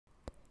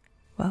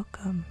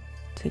Welcome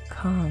to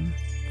Calm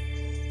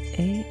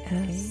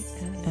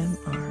ASMR.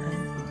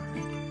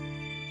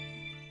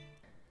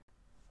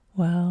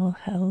 Well,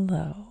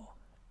 hello.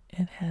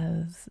 It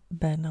has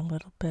been a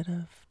little bit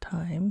of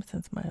time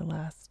since my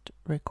last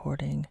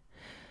recording.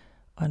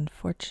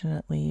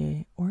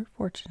 Unfortunately, or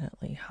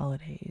fortunately,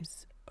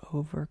 holidays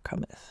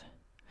overcometh.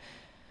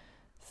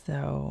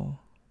 So,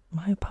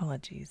 my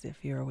apologies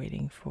if you're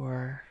waiting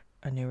for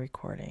a new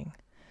recording.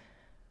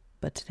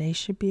 But today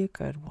should be a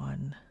good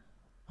one.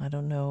 I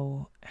don't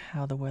know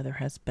how the weather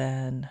has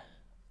been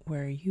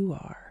where you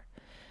are,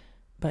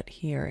 but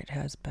here it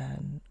has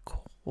been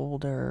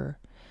colder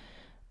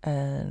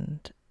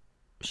and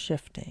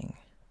shifting,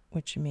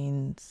 which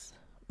means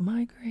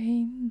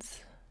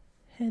migraines,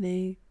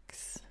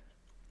 headaches,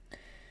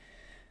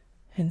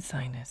 and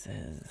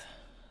sinuses,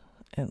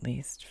 at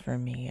least for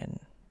me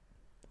and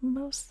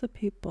most of the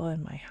people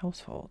in my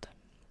household.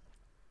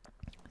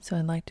 So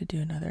I'd like to do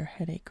another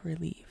headache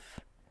relief.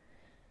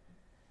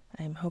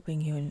 I'm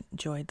hoping you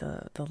enjoyed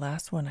the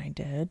last one I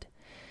did.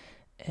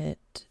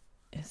 It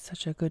is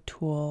such a good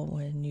tool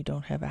when you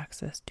don't have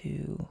access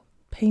to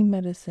pain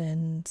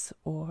medicines,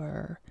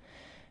 or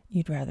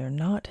you'd rather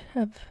not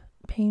have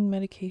pain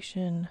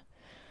medication,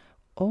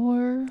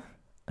 or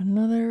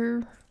another,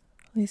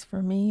 at least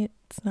for me,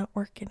 it's not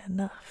working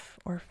enough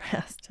or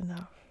fast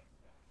enough.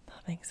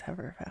 Nothing's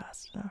ever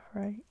fast enough,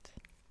 right?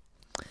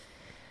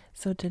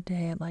 So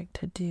today I'd like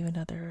to do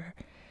another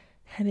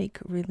headache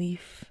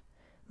relief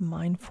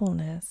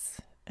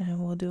mindfulness, and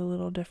we'll do a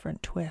little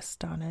different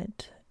twist on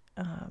it.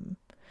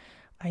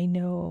 I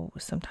know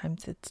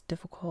sometimes it's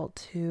difficult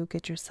to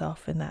get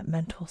yourself in that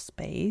mental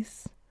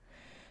space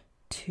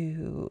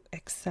to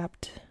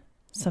accept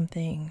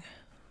something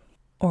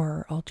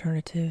or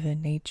alternative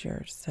in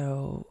nature.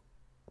 So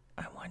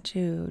I want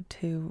you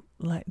to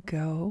let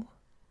go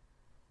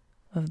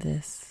of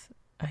this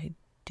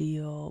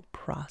ideal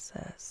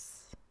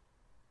process,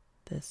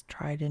 this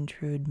tried and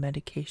true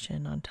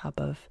medication on top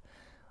of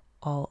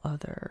all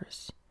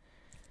others.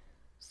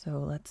 So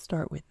let's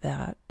start with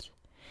that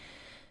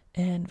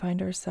and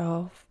find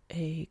ourselves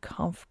a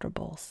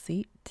comfortable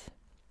seat,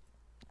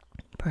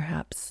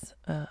 perhaps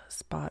a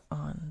spot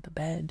on the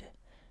bed,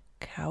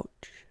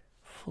 couch,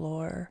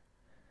 floor.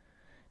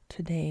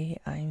 Today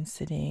I'm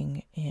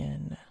sitting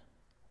in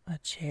a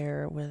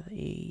chair with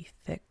a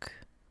thick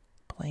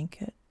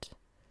blanket.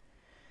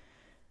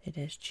 It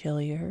is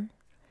chillier,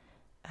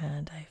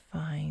 and I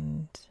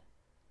find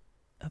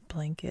a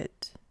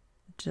blanket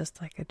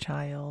just like a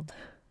child,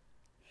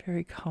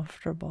 very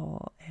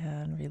comfortable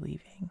and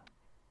relieving.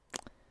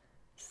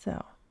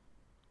 So,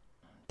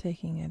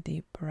 taking a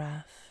deep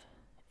breath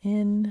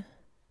in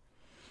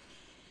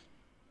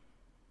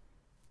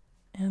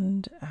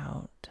and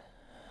out.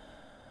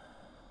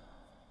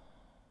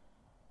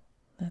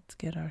 Let's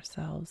get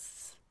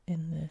ourselves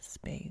in this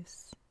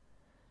space,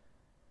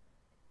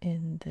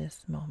 in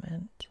this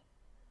moment.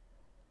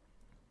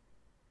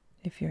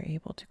 If you're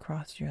able to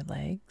cross your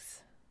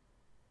legs,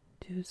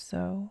 do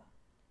so.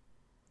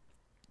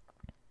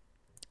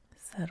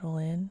 Settle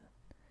in.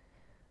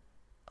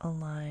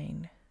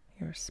 Align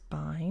your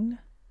spine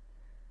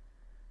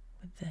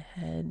with the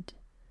head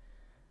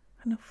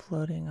kind of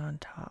floating on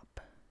top.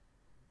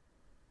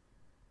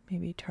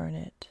 Maybe turn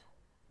it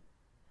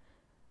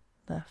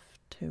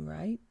left to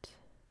right.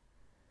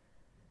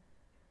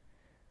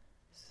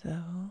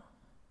 So,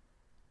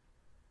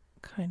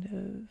 kind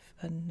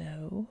of a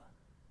no.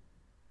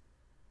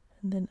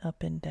 And then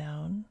up and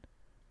down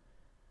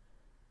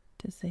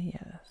to say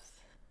yes.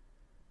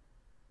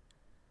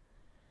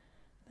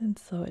 Then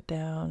slow it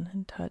down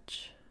and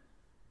touch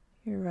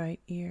your right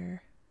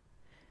ear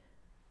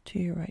to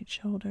your right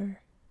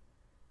shoulder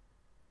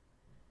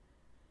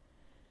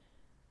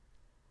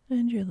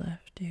and your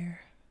left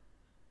ear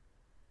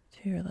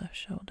to your left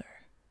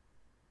shoulder.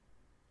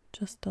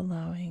 Just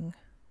allowing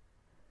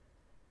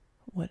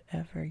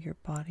whatever your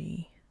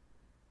body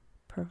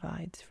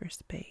provides for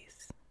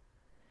space.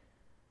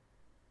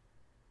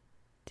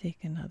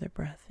 Take another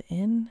breath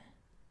in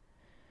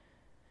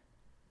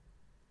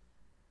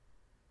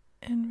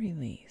and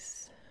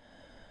release.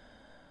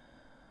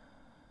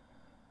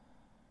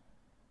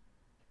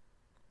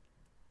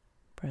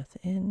 Breath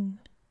in,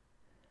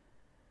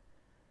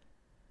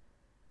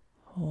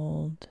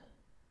 hold,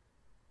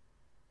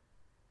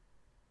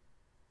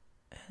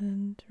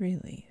 and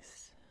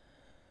release.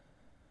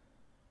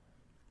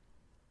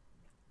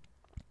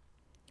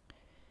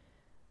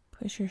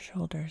 Push your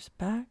shoulders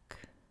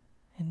back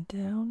and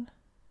down.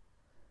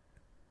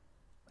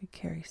 We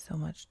carry so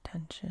much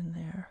tension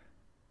there.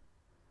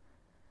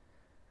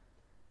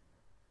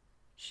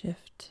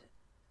 Shift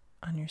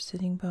on your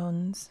sitting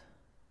bones.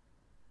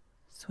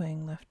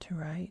 Swing left to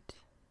right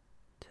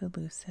to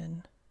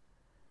loosen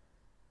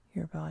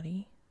your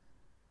body.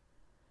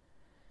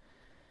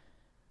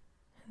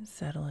 And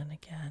settle in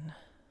again.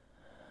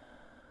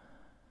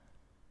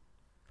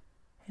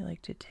 I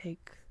like to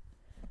take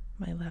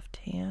my left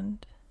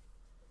hand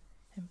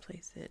and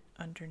place it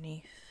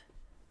underneath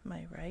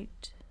my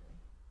right,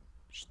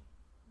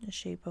 the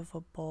shape of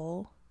a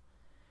bowl,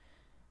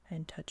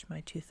 and touch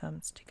my two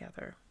thumbs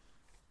together.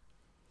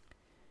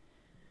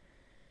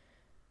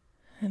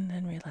 And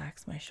then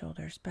relax my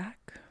shoulders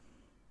back,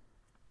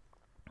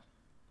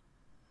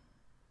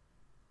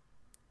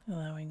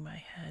 allowing my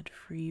head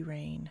free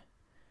rein,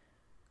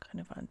 kind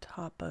of on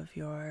top of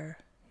your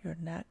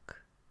neck,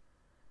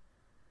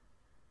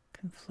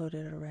 can float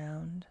it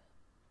around,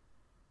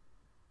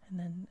 and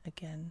then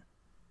again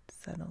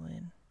settle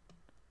in.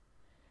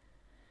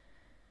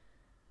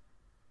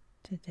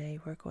 Today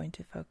we're going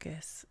to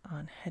focus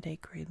on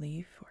headache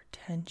relief or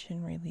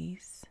tension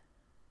release.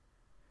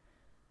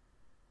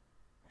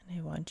 And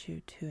I want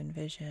you to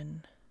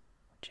envision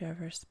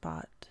whichever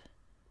spot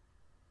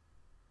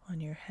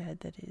on your head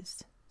that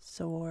is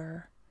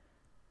sore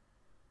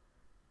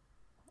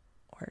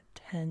or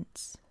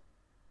tense,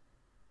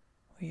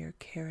 where you're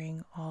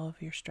carrying all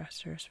of your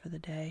stressors for the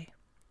day,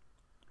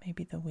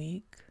 maybe the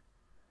week,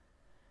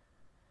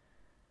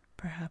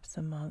 perhaps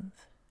a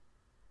month.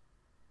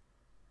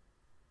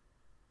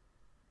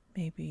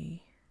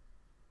 Maybe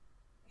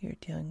you're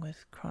dealing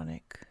with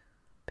chronic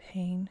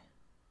pain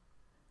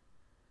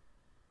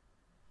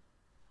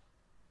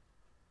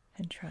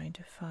and trying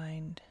to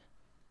find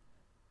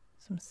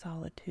some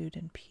solitude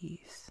and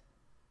peace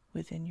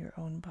within your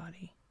own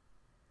body.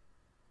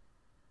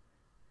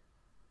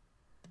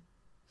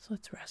 So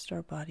let's rest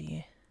our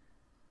body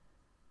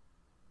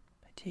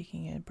by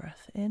taking a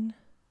breath in,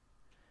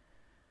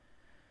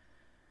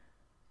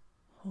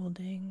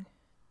 holding,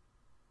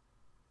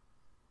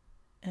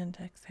 and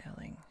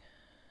exhaling.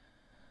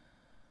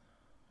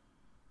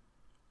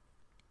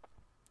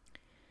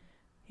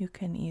 You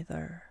can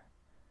either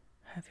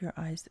have your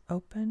eyes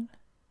open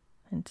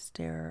and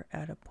stare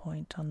at a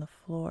point on the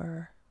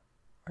floor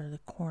or the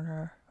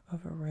corner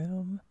of a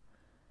room,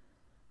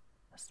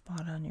 a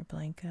spot on your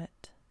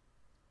blanket.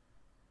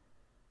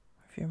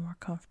 Or if you're more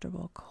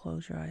comfortable,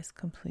 close your eyes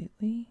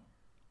completely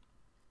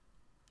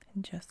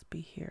and just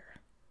be here.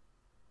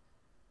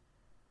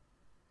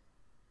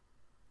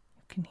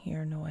 You can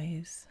hear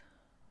noise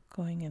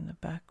going in the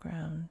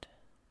background.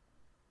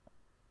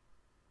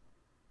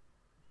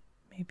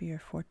 Maybe you're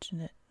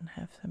fortunate and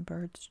have some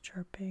birds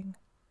chirping.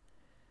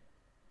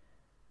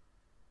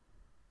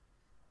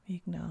 We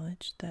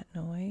acknowledge that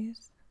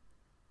noise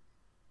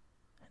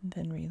and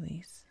then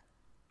release.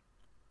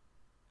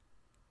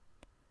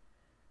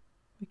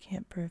 We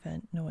can't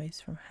prevent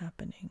noise from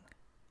happening.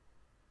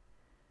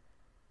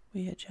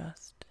 We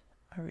adjust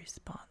our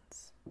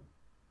response.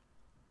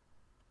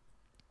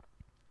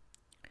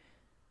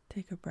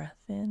 Take a breath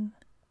in,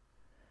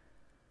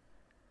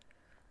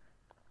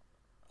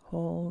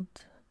 hold,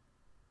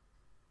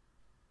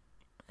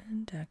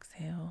 and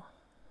exhale.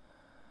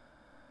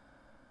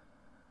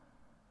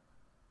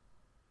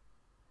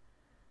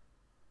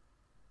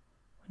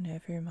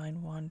 Whenever your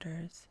mind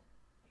wanders,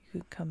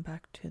 you can come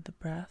back to the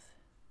breath.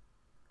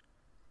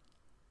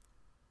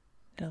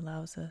 It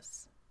allows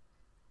us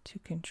to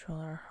control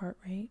our heart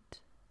rate,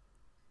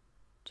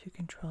 to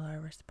control our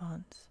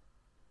response,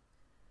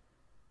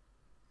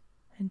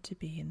 and to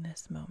be in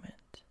this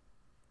moment.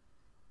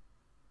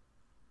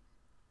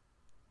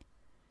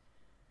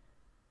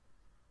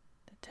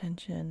 The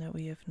tension that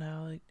we have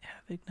now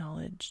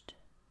acknowledged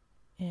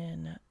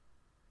in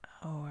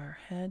our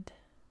head,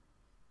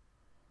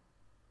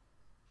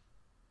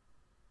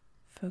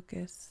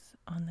 focus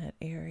on that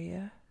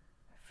area.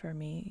 For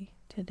me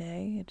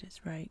today, it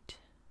is right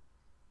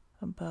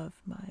above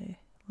my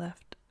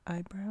left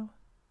eyebrow.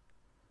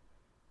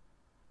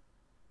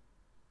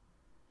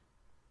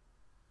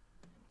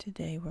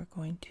 Today we're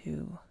going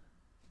to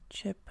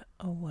chip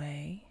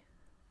away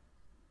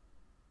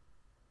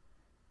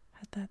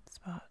at that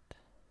spot.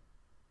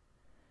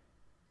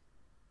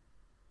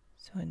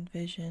 So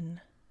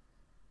envision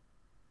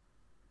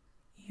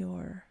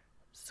your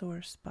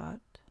sore spot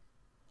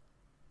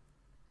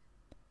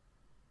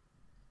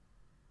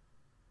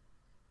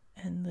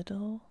and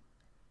little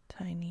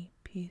tiny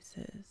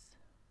pieces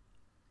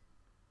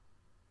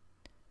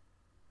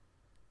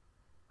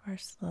are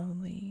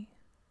slowly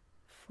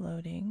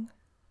floating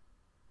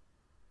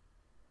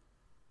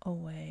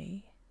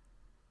away.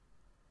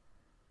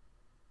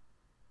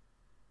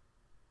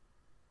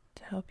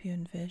 To help you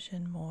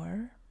envision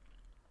more,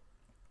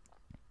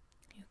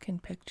 you can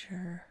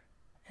picture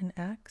an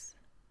axe,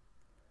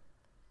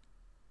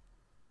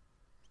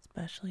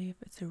 especially if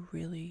it's a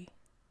really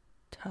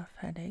tough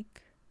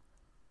headache.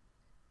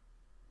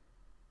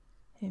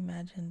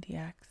 Imagine the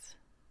axe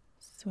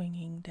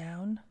swinging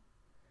down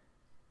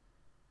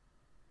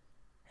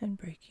and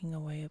breaking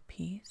away a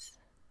piece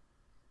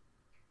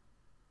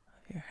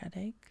of your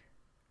headache,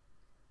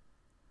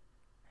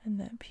 and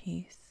that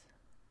piece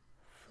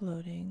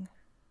floating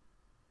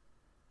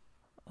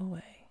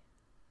away.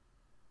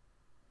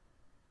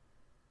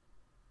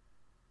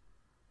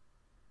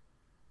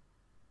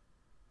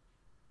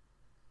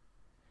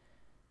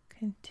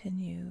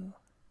 Continue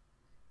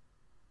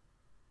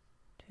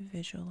to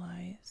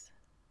visualize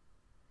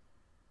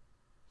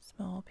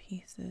small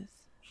pieces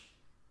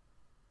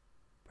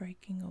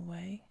breaking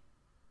away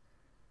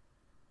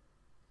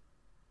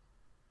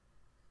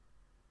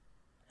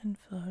and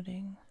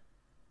floating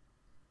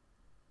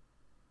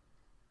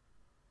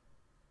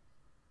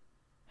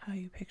how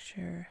you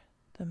picture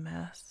the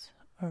mass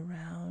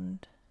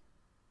around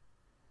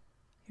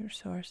your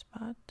sore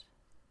spot.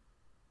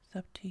 It's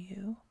up to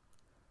you.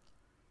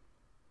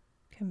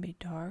 Can be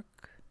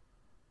dark,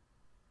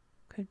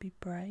 could be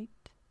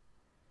bright,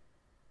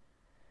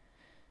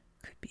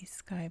 could be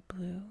sky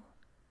blue.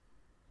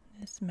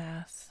 This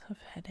mass of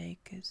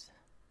headache is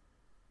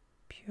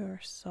pure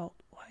salt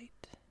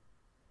white,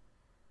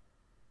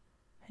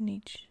 and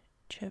each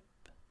chip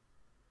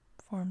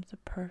forms a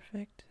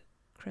perfect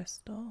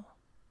crystal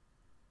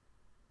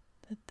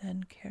that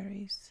then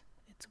carries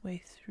its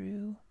way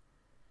through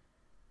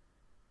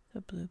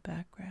the blue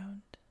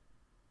background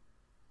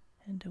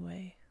and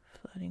away,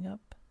 floating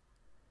up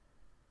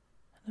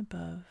and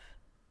above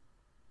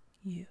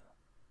you.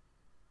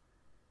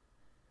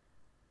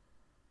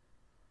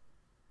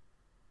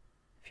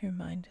 If your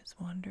mind has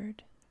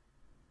wandered,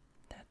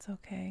 that's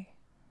okay.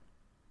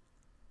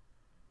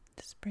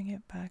 Just bring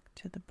it back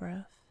to the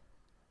breath,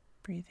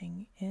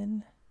 breathing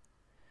in,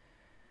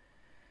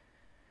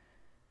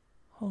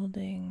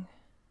 holding,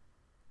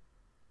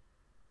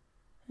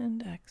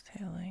 and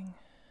exhaling.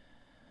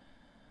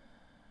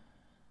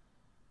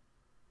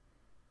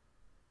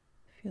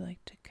 If you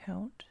like to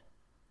count,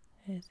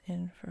 it is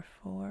in for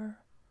 4,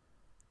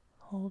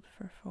 hold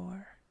for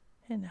 4,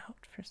 and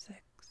out for 6.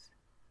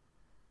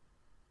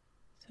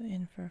 So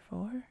in for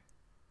 4,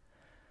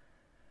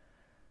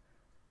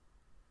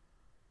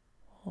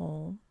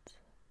 hold,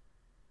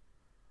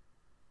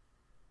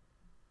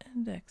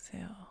 and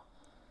exhale.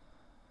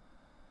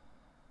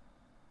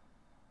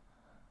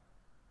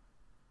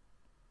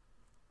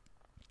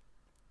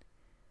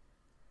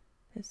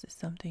 This is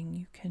something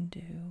you can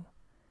do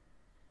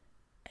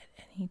at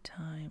any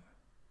time.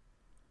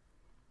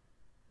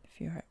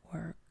 If you're at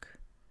work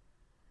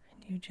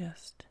and you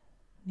just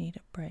need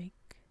a break,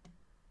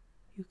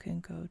 you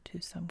can go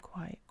to some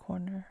quiet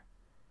corner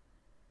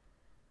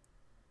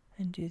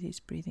and do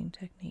these breathing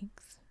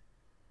techniques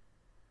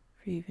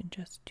for even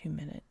just 2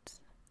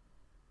 minutes.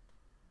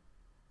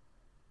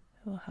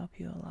 It will help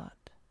you a lot.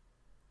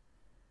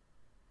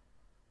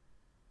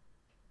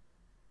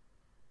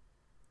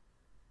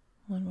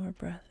 One more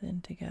breath in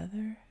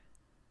together.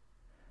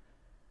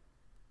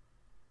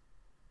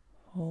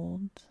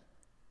 Hold.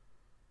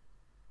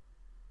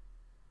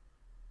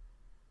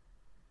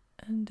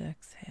 And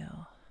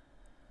exhale.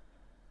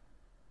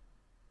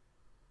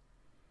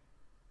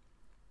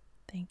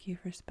 Thank you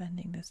for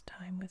spending this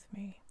time with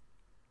me.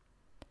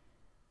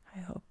 I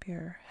hope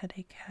your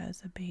headache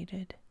has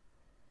abated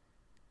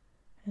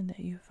and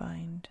that you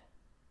find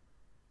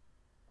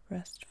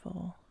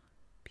restful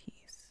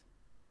peace.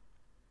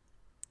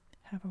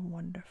 Have a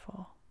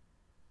wonderful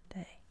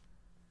day.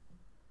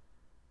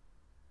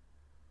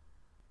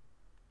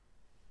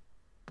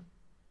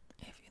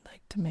 If you'd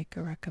like to make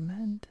a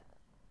recommend,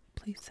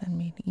 please send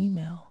me an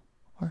email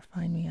or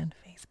find me on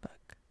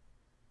Facebook.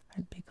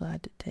 I'd be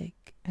glad to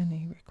take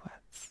any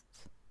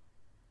requests.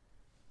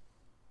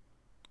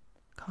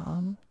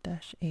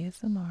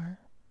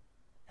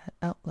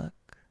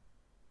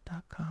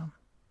 calm-asmr@outlook.com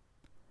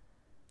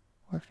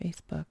or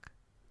Facebook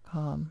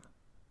calm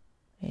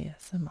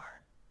ASMR.